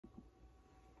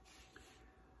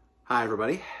Hi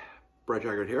everybody, Brett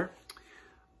Jaggard here.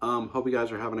 Hope you guys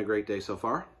are having a great day so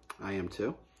far. I am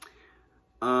too.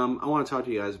 I want to talk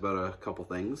to you guys about a couple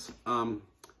things.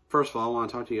 First of all, I want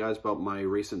to talk to you guys about my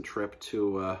recent trip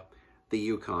to the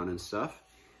Yukon and stuff.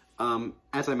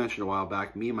 As I mentioned a while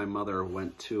back, me and my mother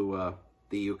went to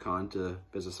the Yukon to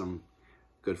visit some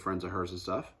good friends of hers and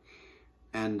stuff.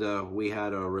 And we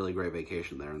had a really great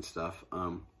vacation there and stuff.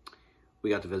 We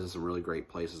got to visit some really great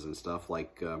places and stuff,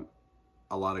 like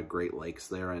a lot of great lakes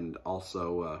there, and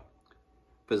also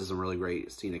visit some really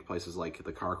great scenic places like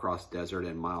the Carcross Desert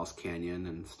and Miles Canyon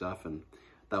and stuff, and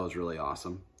that was really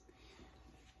awesome.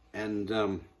 And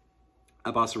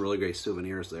I bought some really great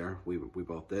souvenirs there. We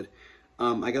both did.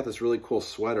 I got this really cool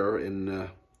sweater in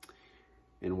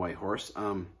Whitehorse.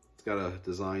 It's got a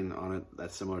design on it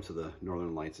that's similar to the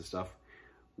Northern Lights and stuff.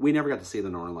 We never got to see the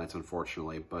Northern Lights,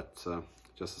 unfortunately, but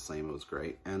just the same, it was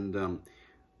great. And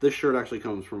this shirt actually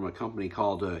comes from a company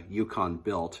called Yukon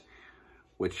Built,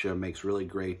 which makes really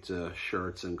great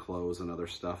shirts and clothes and other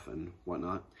stuff and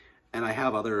whatnot. And I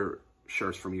have other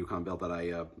shirts from Yukon Built that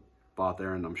I bought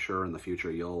there, and I'm sure in the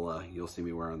future you'll see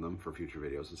me wearing them for future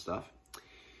videos and stuff.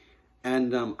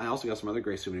 And I also got some other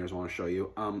great souvenirs I want to show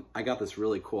you. I got this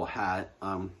really cool hat.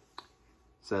 It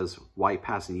says White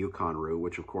Passing Yukon Route,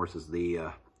 which of course is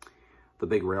the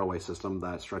big railway system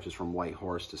that stretches from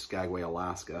Whitehorse to Skagway,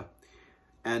 Alaska.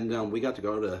 And we got to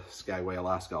go to Skagway,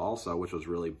 Alaska also, which was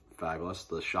really fabulous.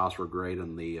 The shots were great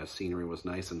and the scenery was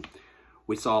nice. And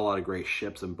we saw a lot of great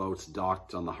ships and boats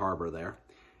docked on the harbor there.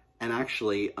 And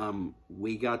actually,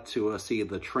 we got to see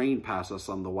the train pass us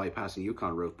on the White Passing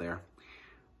Yukon route there.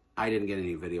 I didn't get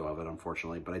any video of it,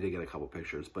 unfortunately, but I did get a couple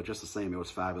pictures. But just the same, it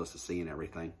was fabulous to see and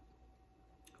everything.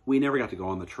 We never got to go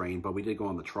on the train, but we did go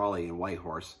on the trolley in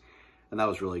Whitehorse. And that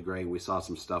was really great. We saw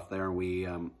some stuff there.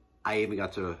 And I even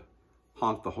got to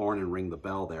honk the horn and ring the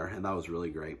bell there, and that was really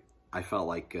great. I felt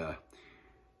like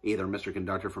either Mr.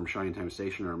 Conductor from Shining Time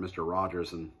Station or Mr.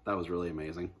 Rogers, and that was really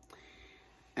amazing.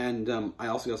 And I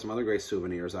also got some other great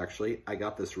souvenirs, actually. I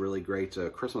got this really great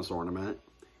Christmas ornament.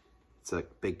 It's a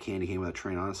big candy cane with a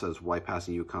train on it. It says White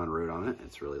Passing Yukon Route on it.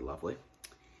 It's really lovely.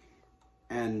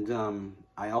 And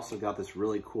I also got this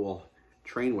really cool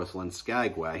train whistle in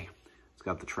Skagway. It's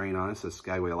got the train on it. It says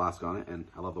Skagway, Alaska on it, and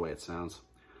I love the way it sounds.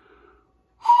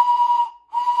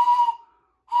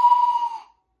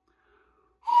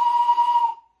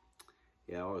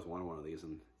 Yeah, I always wanted one of these,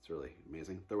 and it's really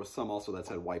amazing. There was some also that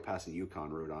said White Passing Yukon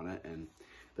Route on it, and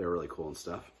they were really cool and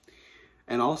stuff.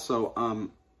 And also,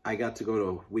 we got to go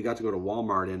to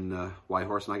Walmart in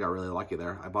Whitehorse, and I got really lucky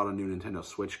there. I bought a new Nintendo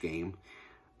Switch game.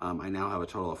 I now have a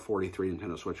total of 43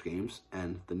 Nintendo Switch games,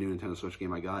 and the new Nintendo Switch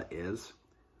game I got is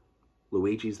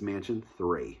Luigi's Mansion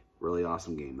 3. Really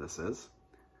awesome game this is.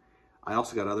 I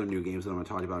also got other new games that I'm going to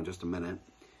talk about in just a minute.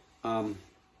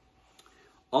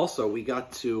 Also, we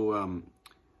got to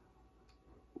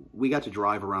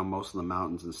drive around most of the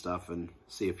mountains and stuff and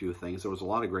see a few things. There was a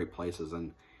lot of great places,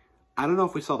 and I don't know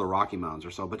if we saw the Rocky Mountains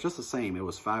or so, but just the same, it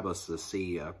was fabulous to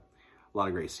see a lot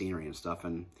of great scenery and stuff.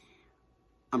 And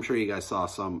I'm sure you guys saw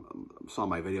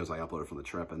my videos I uploaded from the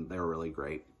trip, and they were really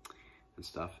great and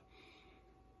stuff.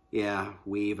 Yeah,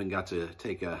 we even got to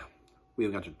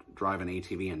drive an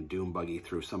ATV and dune buggy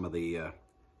through some of the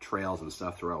trails and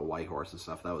stuff throughout Whitehorse and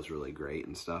stuff. That was really great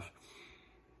and stuff.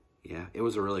 Yeah, it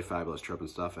was a really fabulous trip and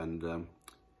stuff. And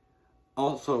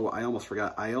also, I almost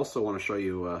forgot, I also want to show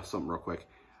you something real quick.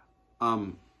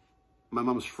 My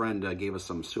mom's friend gave us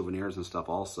some souvenirs and stuff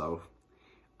also.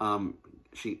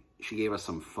 She gave us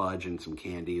some fudge and some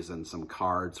candies and some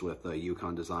cards with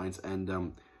Yukon designs.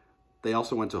 And they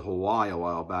also went to Hawaii a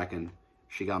while back, and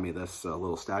she got me this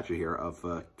little statue here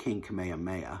of King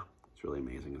Kamehameha. It's really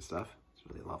amazing and stuff. It's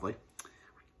really lovely.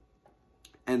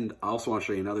 And I also want to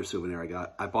show you another souvenir I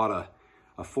got. I bought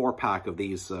a 4-pack of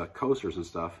these coasters and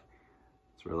stuff.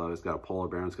 It's really lovely. It's got a polar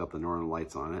bear, and it's got the Northern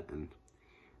Lights on it, and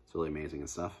it's really amazing and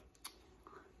stuff.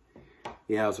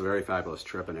 Yeah, it was a very fabulous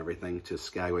trip and everything to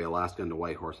Skagway, Alaska, and to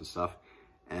Whitehorse and stuff.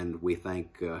 And we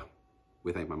thank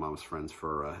my mom's friends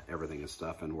for everything and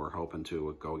stuff, and we're hoping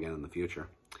to go again in the future.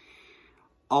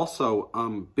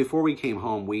 Also, before we came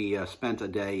home, we spent a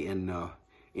day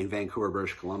in Vancouver,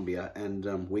 British Columbia,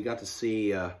 and we got to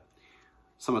see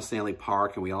some of Stanley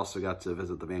Park, and we also got to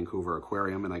visit the Vancouver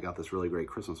Aquarium, and I got this really great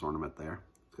Christmas ornament there.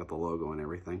 It's got the logo and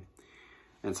everything.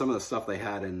 And some of the stuff they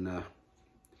had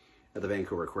at the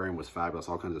Vancouver Aquarium was fabulous,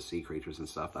 all kinds of sea creatures and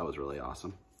stuff. That was really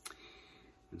awesome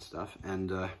and stuff.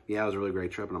 And yeah, it was a really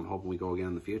great trip, and I'm hoping we go again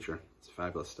in the future. It's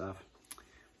fabulous stuff.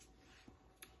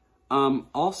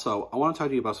 Also, I want to talk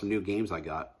to you about some new games I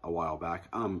got a while back.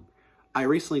 I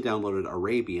recently downloaded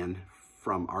Arabian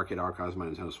from Arcade Archives on my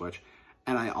Nintendo Switch,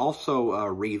 And I also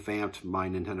revamped my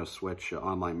Nintendo Switch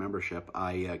online membership.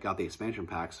 I got the expansion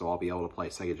pack, so I'll be able to play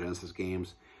Sega Genesis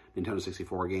games, Nintendo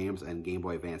 64 games, and Game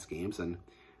Boy Advance games. And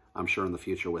I'm sure in the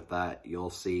future with that, you'll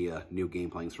see new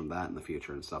gameplays from that in the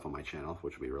future and stuff on my channel,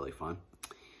 which will be really fun.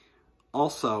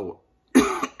 Also,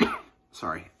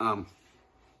 sorry,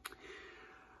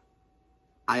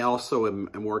 I also am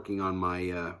working on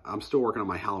my, I'm still working on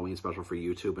my Halloween special for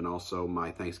YouTube and also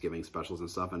my Thanksgiving specials and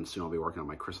stuff, and soon I'll be working on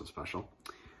my Christmas special.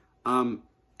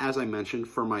 As I mentioned,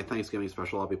 for my Thanksgiving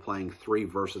special, I'll be playing 3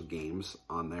 versus games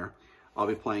on there. I'll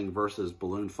be playing versus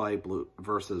Balloon Fight,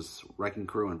 versus Wrecking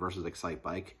Crew, and versus Excite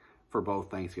Bike for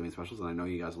both Thanksgiving specials, and I know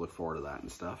you guys look forward to that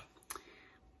and stuff.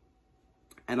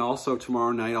 And also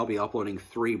tomorrow night, I'll be uploading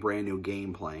 3 brand new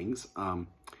gameplays.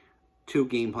 2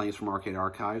 gameplays from Arcade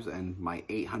Archives and my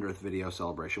 800th video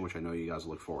celebration, which I know you guys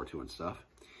look forward to and stuff.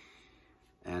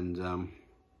 And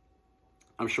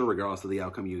I'm sure regardless of the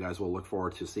outcome, you guys will look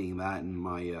forward to seeing that and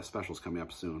my specials coming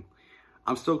up soon.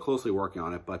 I'm still closely working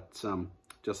on it, but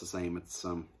just the same, it's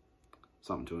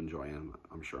something to enjoy, and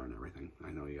I'm sure, and everything.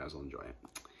 I know you guys will enjoy it.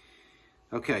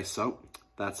 Okay, so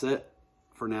that's it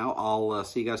for now. I'll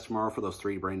see you guys tomorrow for those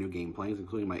 3 brand new gameplays,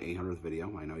 including my 800th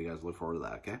video. I know you guys look forward to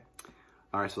that, okay?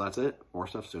 Alright, so that's it. More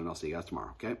stuff soon. I'll see you guys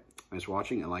tomorrow, okay? Thanks for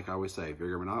watching, and like I always say, if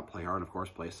you're going to not, play hard, and of course,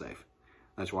 play safe.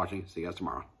 Thanks for watching. See you guys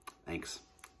tomorrow. Thanks.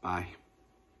 Bye.